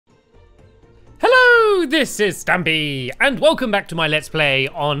this is Stampy, and welcome back to my Let's Play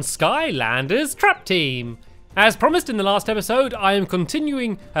on Skylanders Trap Team. As promised in the last episode, I am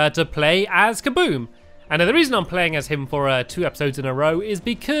continuing to play as Kaboom. And the reason I'm playing as him for 2 episodes in a row is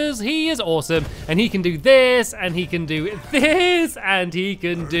because he is awesome, and he can do this, and he can do this, and he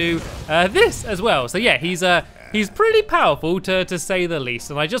can do this as well. So yeah, he's pretty powerful to say the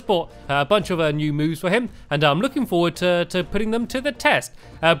least, and I just bought a bunch of new moves for him, and I'm looking forward to putting them to the test.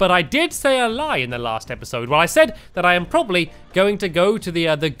 But I did say a lie in the last episode. Well, I said that I am probably going to go to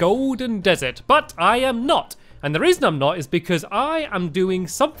the Golden Desert, but I am not. And the reason I'm not is because I am doing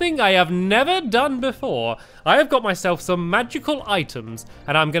something I have never done before. I have got myself some magical items,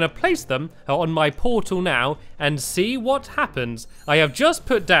 and I'm going to place them on my portal now and see what happens. I have just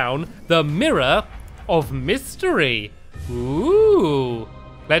put down the Mirror of Mystery. Ooh,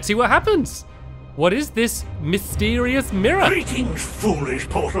 let's see what happens. What is this mysterious mirror? Greetings, foolish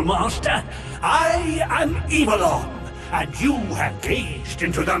portal master. I am Evilon, and you have gazed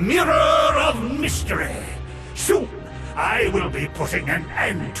into the Mirror of Mystery. Soon, I will be putting an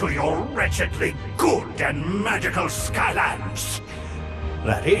end to your wretchedly good and magical Skylands.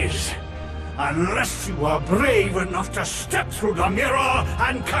 That is, unless you are brave enough to step through the mirror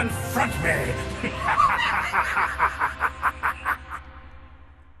and confront me.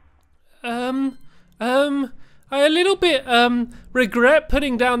 I a little bit, regret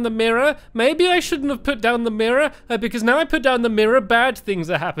putting down the mirror. Maybe I shouldn't have put down the mirror, because now I put down the mirror, bad things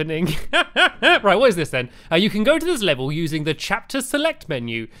are happening. Right, what is this then? You can go to this level using the chapter select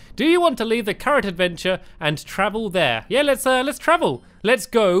menu. Do you want to leave the current adventure and travel there? Yeah, let's travel. Let's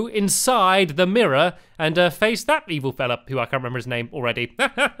go inside the mirror and face that evil fella, who I can't remember his name already.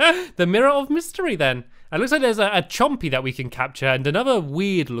 The Mirror of Mystery then. It looks like there's a chompy that we can capture and another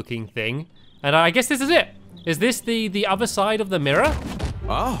weird looking thing. And I guess this is it. Is this the other side of the mirror?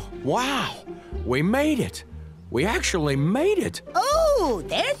 Oh, wow. We made it. We actually made it. Oh,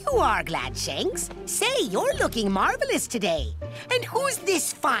 there you are, Gladshanks. Say, you're looking marvelous today. And who's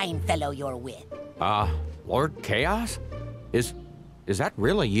this fine fellow you're with? Lord Chaos? Is that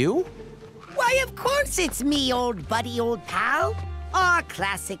really you? Why, of course it's me, old buddy, old pal. Aw,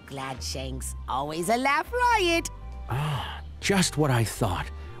 classic Gladshanks. Always a laugh riot. Just what I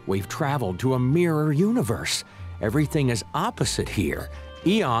thought. We've traveled to a mirror universe. Everything is opposite here.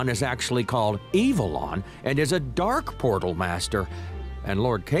 Eon is actually called Evilon and is a dark portal master. And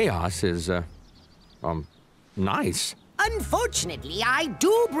Lord Chaos is, nice. Unfortunately, I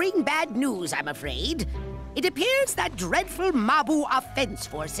do bring bad news, I'm afraid. It appears that dreadful Mabu Offense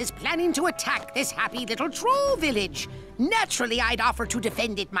Force is planning to attack this happy little troll village. Naturally, I'd offer to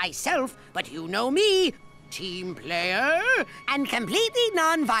defend it myself, but you know me. Team player, and completely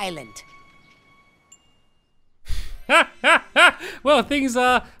non-violent. Well, things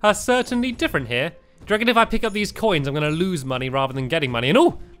are certainly different here. Do you reckon if I pick up these coins, I'm going to lose money rather than getting money? And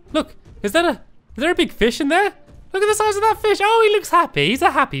oh, look, is there a big fish in there? Look at the size of that fish. Oh, he looks happy. He's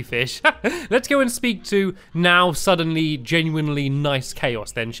a happy fish. Let's go and speak to now suddenly genuinely nice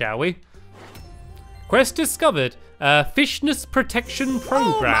Chaos then, shall we? Quest discovered. Fishness Protection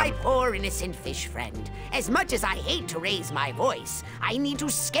Program. Oh, my poor innocent fish friend. As much as I hate to raise my voice, I need to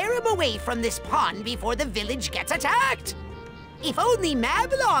scare him away from this pond before the village gets attacked. If only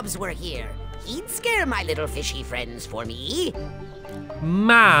Mablobs were here, he'd scare my little fishy friends for me.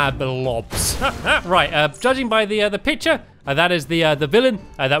 Mablobs. Right, judging by the picture, that is the villain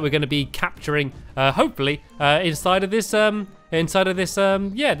that we're going to be capturing, hopefully, inside of this,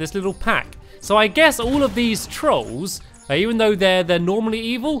 this little pack. So I guess all of these trolls, even though they're normally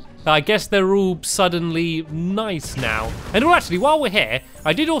evil, I guess they're all suddenly nice now. And well, actually, while we're here,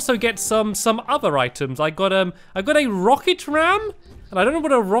 I did also get some other items. I got a rocket ram, and I don't know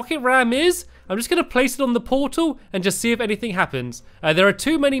what a rocket ram is. I'm just gonna place it on the portal and just see if anything happens. There are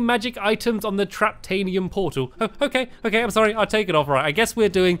too many magic items on the Traptanium portal. Oh, okay, I'm sorry, I'll take it off. Right, I guess we're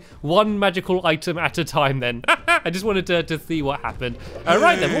doing one magical item at a time then. I just wanted to see what happened.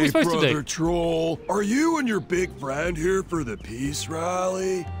 Right then, what are we supposed to do? Brother Troll, are you and your big friend here for the peace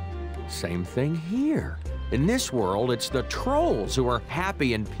rally? Same thing here. In this world, it's the trolls who are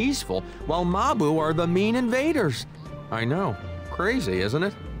happy and peaceful, while Mabu are the mean invaders. I know, crazy, isn't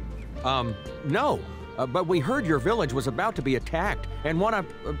it? No, but we heard your village was about to be attacked and want to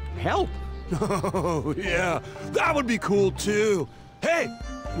help. Oh, yeah, that would be cool too. Hey,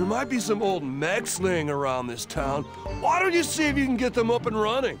 there might be some old mechs laying around this town. Why don't you see if you can get them up and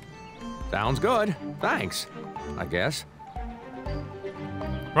running? Sounds good. Thanks, I guess.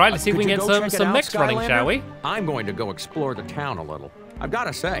 Right, let's see if we can get some mechs running, shall we? I'm going to go explore the town a little. I've got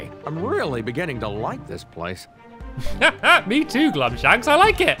to say, I'm really beginning to like this place. Me too, Glumshanks, I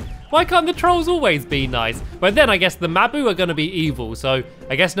like it.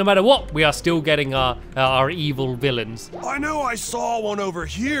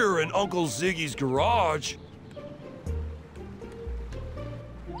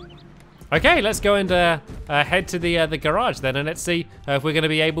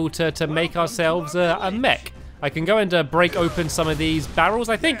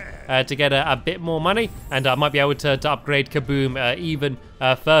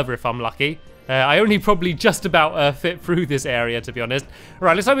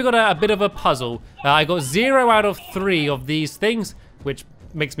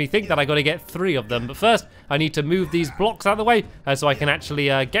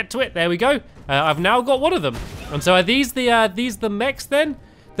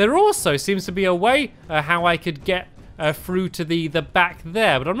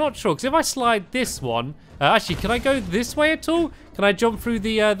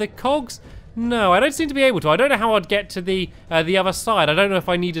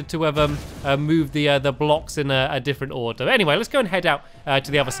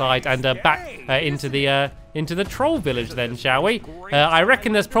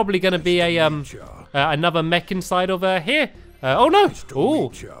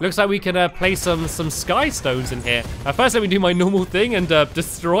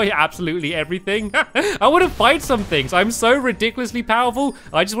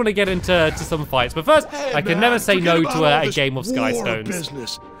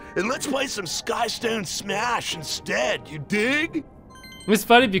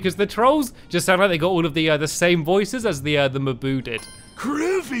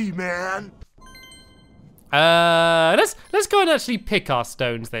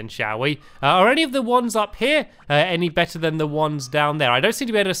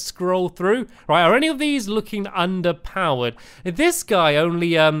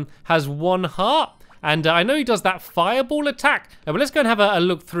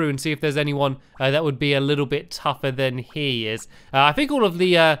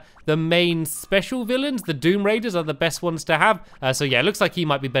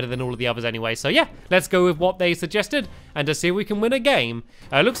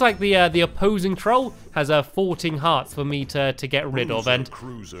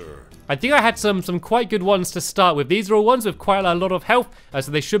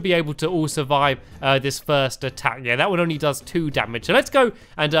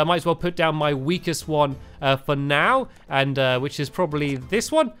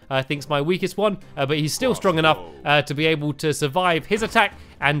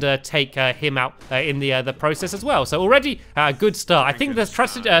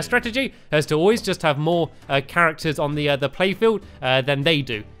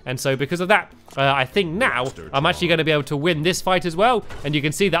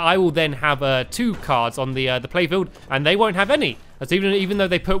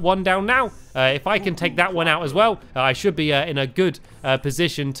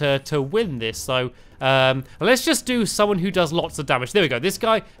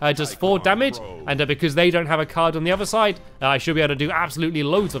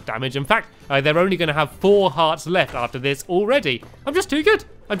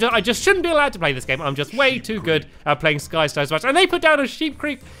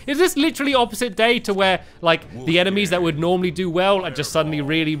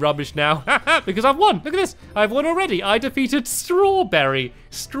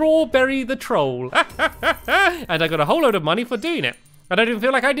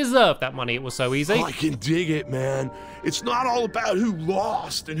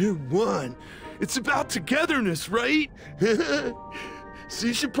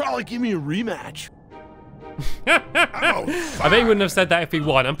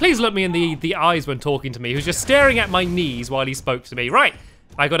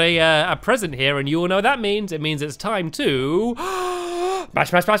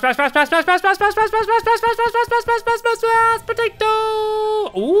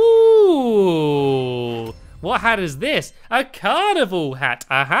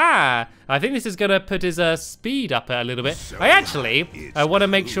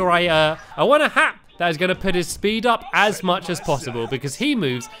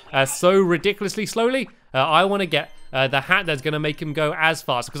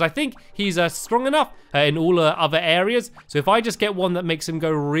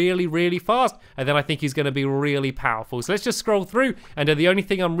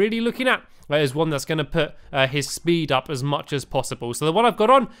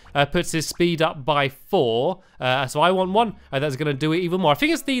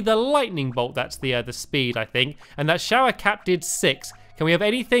 Can we have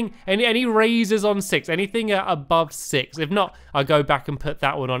anything, any raises on 6? Anything above 6? If not, I'll go back and put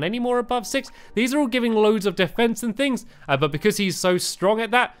that one on. Any more above 6? These are all giving loads of defense and things, but because he's so strong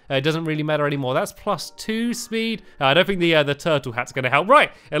at that, it doesn't really matter anymore. That's +2 speed. I don't think the turtle hat's going to help.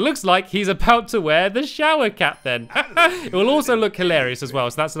 Right, it looks like he's about to wear the shower cap then. It will also look hilarious as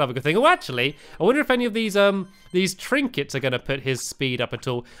well, so that's another good thing. Oh, actually, I wonder if any of these trinkets are going to put his speed up at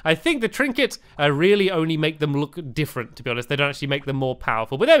all. I think the trinkets really only make them look different, to be honest. They don't actually make them more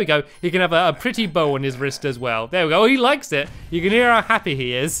powerful. But there we go. He can have a pretty bow on his wrist as well. There we go. Oh, he likes it. You can hear how happy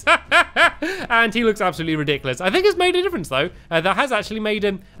he is. And he looks absolutely ridiculous. I think it's made a difference, though. That has actually made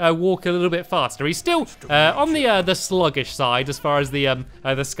him walk a little bit faster. He's still on the sluggish side as far as the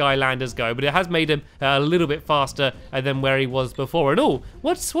Skylanders go, but it has made him a little bit faster than where he was before. And oh,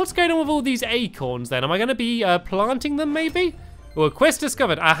 what's going on with all these acorns then? Am I going to be planting them maybe? Oh, a quest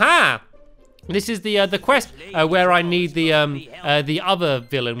discovered. Aha! This is the quest where I need the other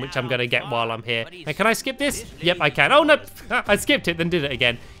villain, which I'm going to get while I'm here. And can I skip this? Yep, I can. Oh, no, I skipped it, then did it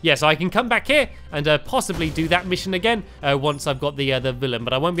again. Yeah, so I can come back here and possibly do that mission again once I've got the villain,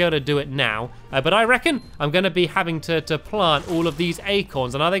 but I won't be able to do it now. But I reckon I'm going to be having to plant all of these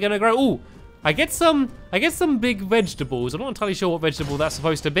acorns, and are they going to grow? Ooh, I get some big vegetables. I'm not entirely sure what vegetable that's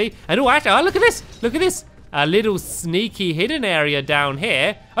supposed to be. And oh, actually, oh, look at this. Look at this. A little sneaky hidden area down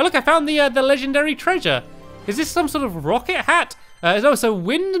here. Oh, look, I found the legendary treasure. Is this some sort of rocket hat? It's also a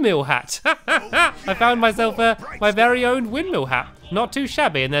windmill hat. I found myself my very own windmill hat. Not too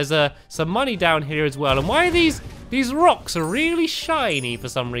shabby. And there's some money down here as well. And why are these rocks are really shiny for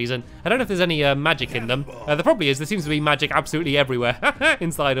some reason? I don't know if there's any magic in them. There probably is. There seems to be magic absolutely everywhere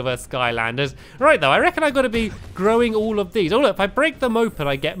inside of Skylanders. Right, though, I reckon I've got to be growing all of these. Oh, look, if I break them open,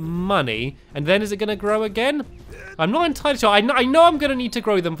 I get money. And then is it going to grow again? I'm not entirely sure. I know I'm going to need to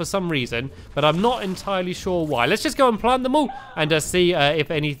grow them for some reason, but I'm not entirely sure why. Let's just go and plant them all and see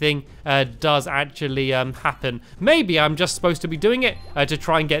if anything does actually happen. Maybe I'm just supposed to be doing it to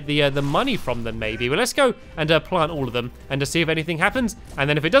try and get the money from them, maybe. But let's go and plant all of them and to see if anything happens. And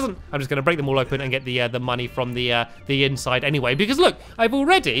then if it doesn't, I'm just going to break them all open and get the money from the inside anyway. Because look, I've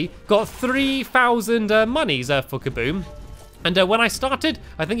already got 3,000 monies for Kaboom. And when I started,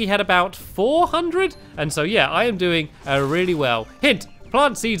 I think he had about 400. And so, yeah, I am doing really well. Hint,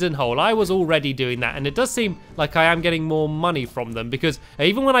 plant seeds in hole. I was already doing that. And it does seem like I am getting more money from them. Because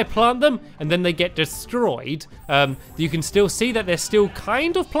even when I plant them and then they get destroyed, you can still see that they're still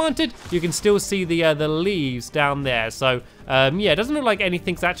kind of planted. You can still see the leaves down there. So, yeah, it doesn't look like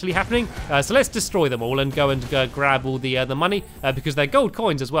anything's actually happening. So let's destroy them all and go and grab all the money because they're gold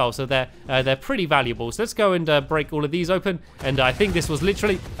coins as well. So they're pretty valuable. So let's go and break all of these open. And I think this was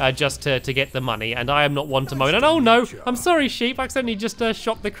literally just to get the money. And I am not one to moan. And oh no, I'm sorry, sheep. I accidentally just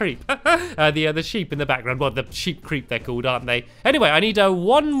shot the creep. The sheep in the background. Well, the sheep creep they're called, aren't they? Anyway, I need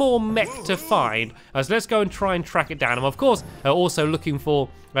one more mech to find. So let's go and try and track it down. I'm of course also looking for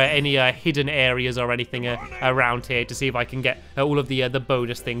any hidden areas or anything around here to see if I can get all of the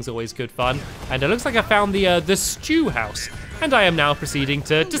bonus things. Always good fun. And it looks like I found the stew house, and I am now proceeding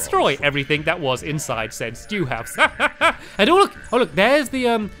to destroy everything that was inside said stew house. And oh look, there's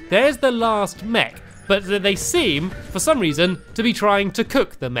the last mech. But they seem, for some reason, to be trying to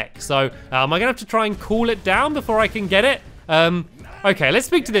cook the mech. So am I gonna have to try and cool it down before I can get it? Okay, let's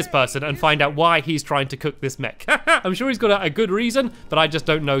speak to this person and find out why he's trying to cook this mech. I'm sure he's got a good reason, but I just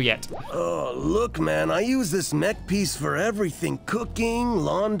don't know yet. Oh, look, man, I use this mech piece for everything. Cooking,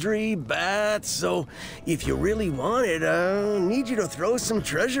 laundry, baths. So if you really want it, I need you to throw some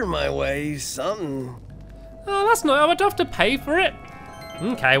treasure my way, something. Oh, that's not, I would have to pay for it.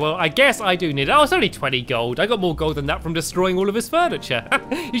 Okay, well, I guess I do need it. Oh, it's only 20 gold. I got more gold than that from destroying all of his furniture.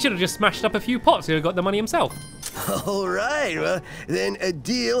 He should have just smashed up a few pots. He would have got the money himself. All right, well, then a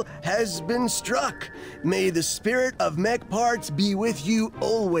deal has been struck. May the spirit of mech parts be with you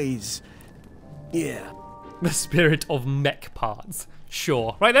always. Yeah. The spirit of mech parts.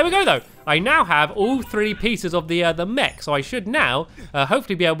 Sure. Right, there we go, though. I now have all 3 pieces of the mech, so I should now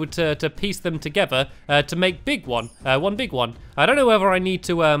hopefully be able to piece them together to make one big one. I don't know whether I need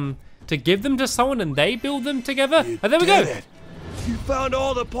to give them to someone and they build them together. There we go. You found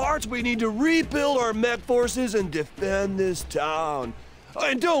all the parts we need to rebuild our mech forces and defend this town.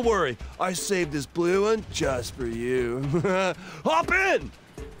 And don't worry, I saved this blue one just for you. Hop in!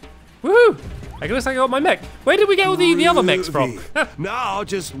 Woohoo! It looks like I got my mech. Where did we get all the other mechs from? Now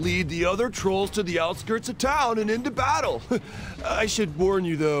just lead the other trolls to the outskirts of town and into battle. I should warn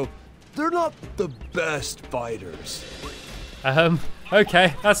you though, they're not the best fighters.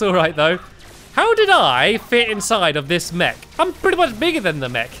 Okay, that's all right though. How did I fit inside of this mech? I'm pretty much bigger than the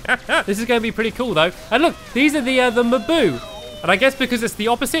mech. This is going to be pretty cool though. And look, these are the Maboo. And I guess because it's the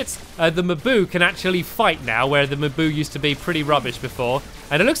opposites, the Maboo can actually fight now, where the Maboo used to be pretty rubbish before.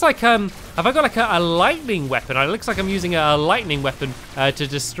 And it looks like, have I got like a lightning weapon? It looks like I'm using a lightning weapon to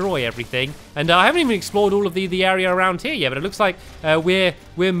destroy everything. And I haven't even explored all of the area around here yet, but it looks like we're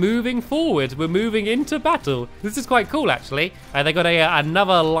moving forward. We're moving into battle. This is quite cool, actually. They got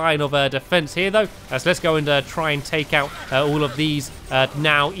another line of defense here, though. So let's go and try and take out all of these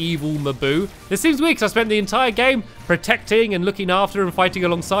now evil Maboo. This seems weird, because I spent the entire game protecting and looking after and fighting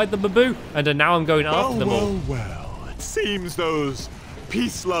alongside the Maboo, and now I'm going after them all. Well, it seems those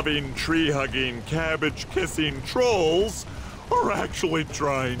peace-loving, tree-hugging, cabbage-kissing trolls are actually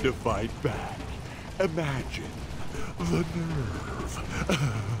trying to fight back. Imagine the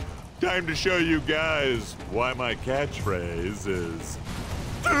nerve. Time to show you guys why my catchphrase is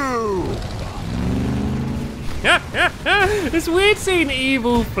doom. It's weird seeing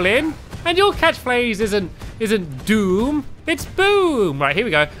evil Flynn, and your catchphrase isn't doom, it's boom. Right, here we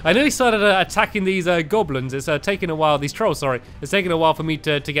go. I nearly started attacking these goblins. It's taking a while, these trolls, sorry. It's taking a while for me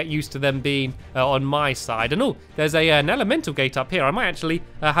to get used to them being on my side. And there's an elemental gate up here. I might actually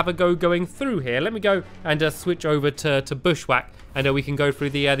have a go going through here. Let me go and switch over to Bushwhack, and we can go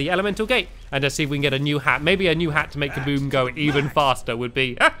through the elemental gate and see if we can get a new hat. Maybe a new hat to make Kaboom go even faster would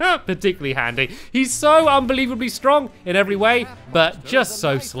be particularly handy. He's so unbelievably strong in every way, but just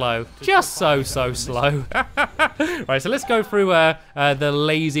so slow. Just so slow. Right, so let's go through the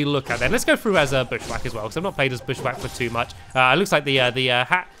lazy lookout then. Let's go through as a Bushwhack as well, because I've not played as Bushwhack for too much. It looks like the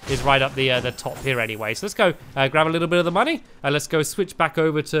hat is right up the top here anyway. So let's go grab a little bit of the money. Let's go switch back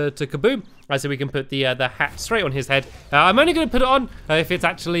over to Kaboom, so we can put the hat straight on his head. I'm only going to put it on if it's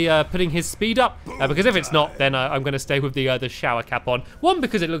actually putting his speed up, because if it's not, then I'm going to stay with the shower cap on. One,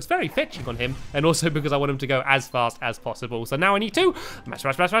 because it looks very fetching on him, and also because I want him to go as fast as possible. So now I need to mash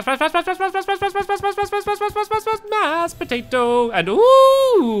potato, and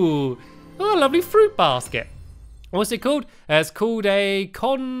ooh, a lovely fruit basket. What's it called? It's called a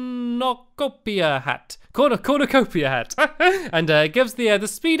cornucopia hat. Cornucopia hat. And it gives the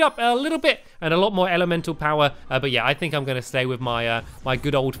speed up a little bit and a lot more elemental power. But yeah, I think I'm going to stay with my my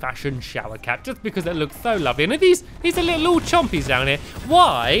good old-fashioned shower cap, just because it looks so lovely. And these are little chompies down here.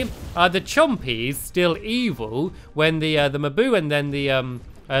 Why are the chompies still evil when the Maboo and then the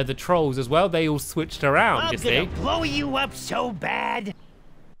trolls as well, they all switched around, you see? I'm gonna blow you up so bad.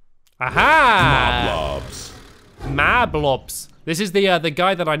 Aha! Moblobs. Mablobs. This is the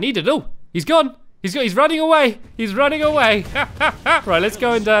guy that I needed. Oh, he's gone. He's running away. He's running away. Right, let's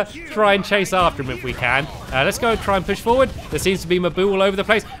go and try and chase after him if we can. Let's go and try and push forward. There seems to be Maboo all over the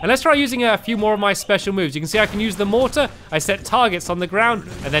place. And let's try using a few more of my special moves. You can see I can use the mortar. I set targets on the ground,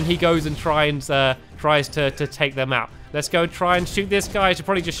 and then he goes and tries to take them out. Let's go and try and shoot this guy. I should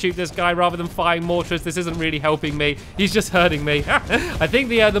probably just shoot this guy rather than firing mortars. This isn't really helping me. He's just hurting me. I think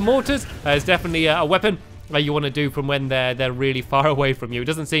the mortars is definitely a weapon you want to do from when they're really far away from you. It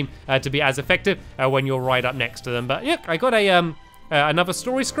doesn't seem to be as effective when you're right up next to them. But yeah, I got another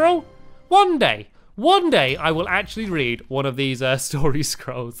story scroll. One day I will actually read one of these story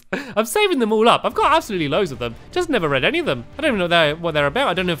scrolls. I'm saving them all up. I've got absolutely loads of them. Just never read any of them. I don't even know what they're about.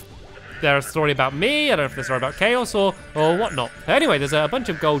 I don't know if they're a story about me. I don't know if they're a story about chaos or whatnot. Anyway, there's a bunch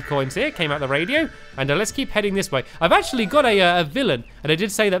of gold coins here. Came out the radio. And let's keep heading this way. I've actually got a villain. And I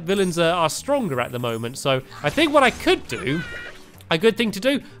did say that villains are stronger at the moment. So I think what I could do, a good thing to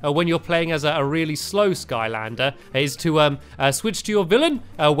do when you're playing as a really slow Skylander, is to switch to your villain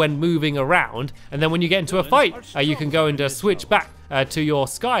when moving around. And then when you get into a fight, you can go and switch back to your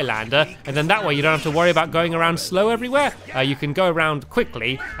Skylander, and then that way you don't have to worry about going around slow everywhere. You can go around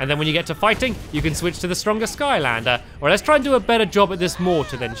quickly, and then when you get to fighting, you can switch to the stronger Skylander. Or let's try and do a better job at this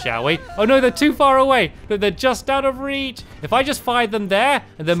mortar then, shall we? Oh no, they're too far away. They're just out of reach. If I just fire them there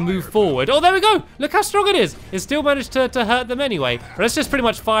and then move forward. Oh, there we go. Look how strong it is. It still managed to hurt them anyway. But let's just pretty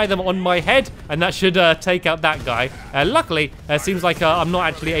much fire them on my head, and that should take out that guy. Luckily, it seems like I'm not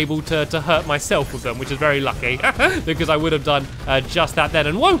actually able to hurt myself with them, which is very lucky, because I would have done just that then.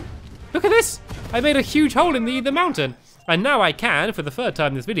 And whoa, look at this. I made a huge hole in the mountain. And now I can, for the third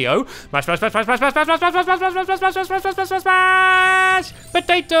time in this video, mash potato.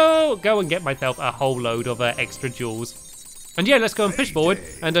 Go and get myself a whole load of extra jewels. And yeah, let's go and push forward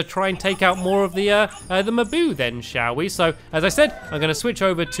and try and take out more of the Maboo then, shall we? So, as I said, I'm going to switch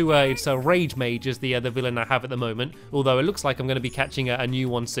over to, it's Rage Mage is the villain I have at the moment. Although it looks like I'm going to be catching a new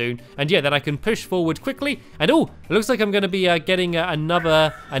one soon. And yeah, then I can push forward quickly. And oh, it looks like I'm going to be getting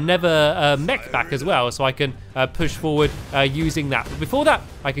another mech back as well. So I can push forward using that. But before that,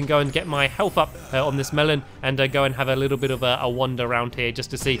 I can go and get my health up on this melon and go and have a little bit of a wander around here just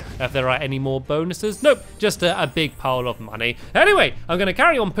to see if there are any more bonuses. Nope, just a big pile of money. Anyway, I'm going to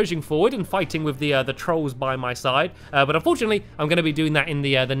carry on pushing forward and fighting with the trolls by my side. But unfortunately, I'm going to be doing that in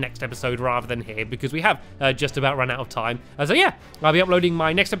the next episode rather than here because we have just about run out of time. So yeah, I'll be uploading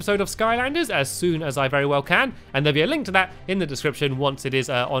my next episode of Skylanders as soon as I very well can, and there'll be a link to that in the description once it is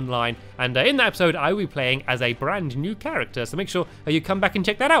online. And in that episode, I will be playing as a brand new character, so make sure you come back and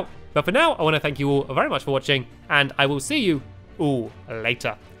check that out. But for now, I want to thank you all very much for watching, and I will see you all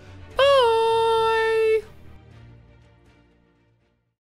later.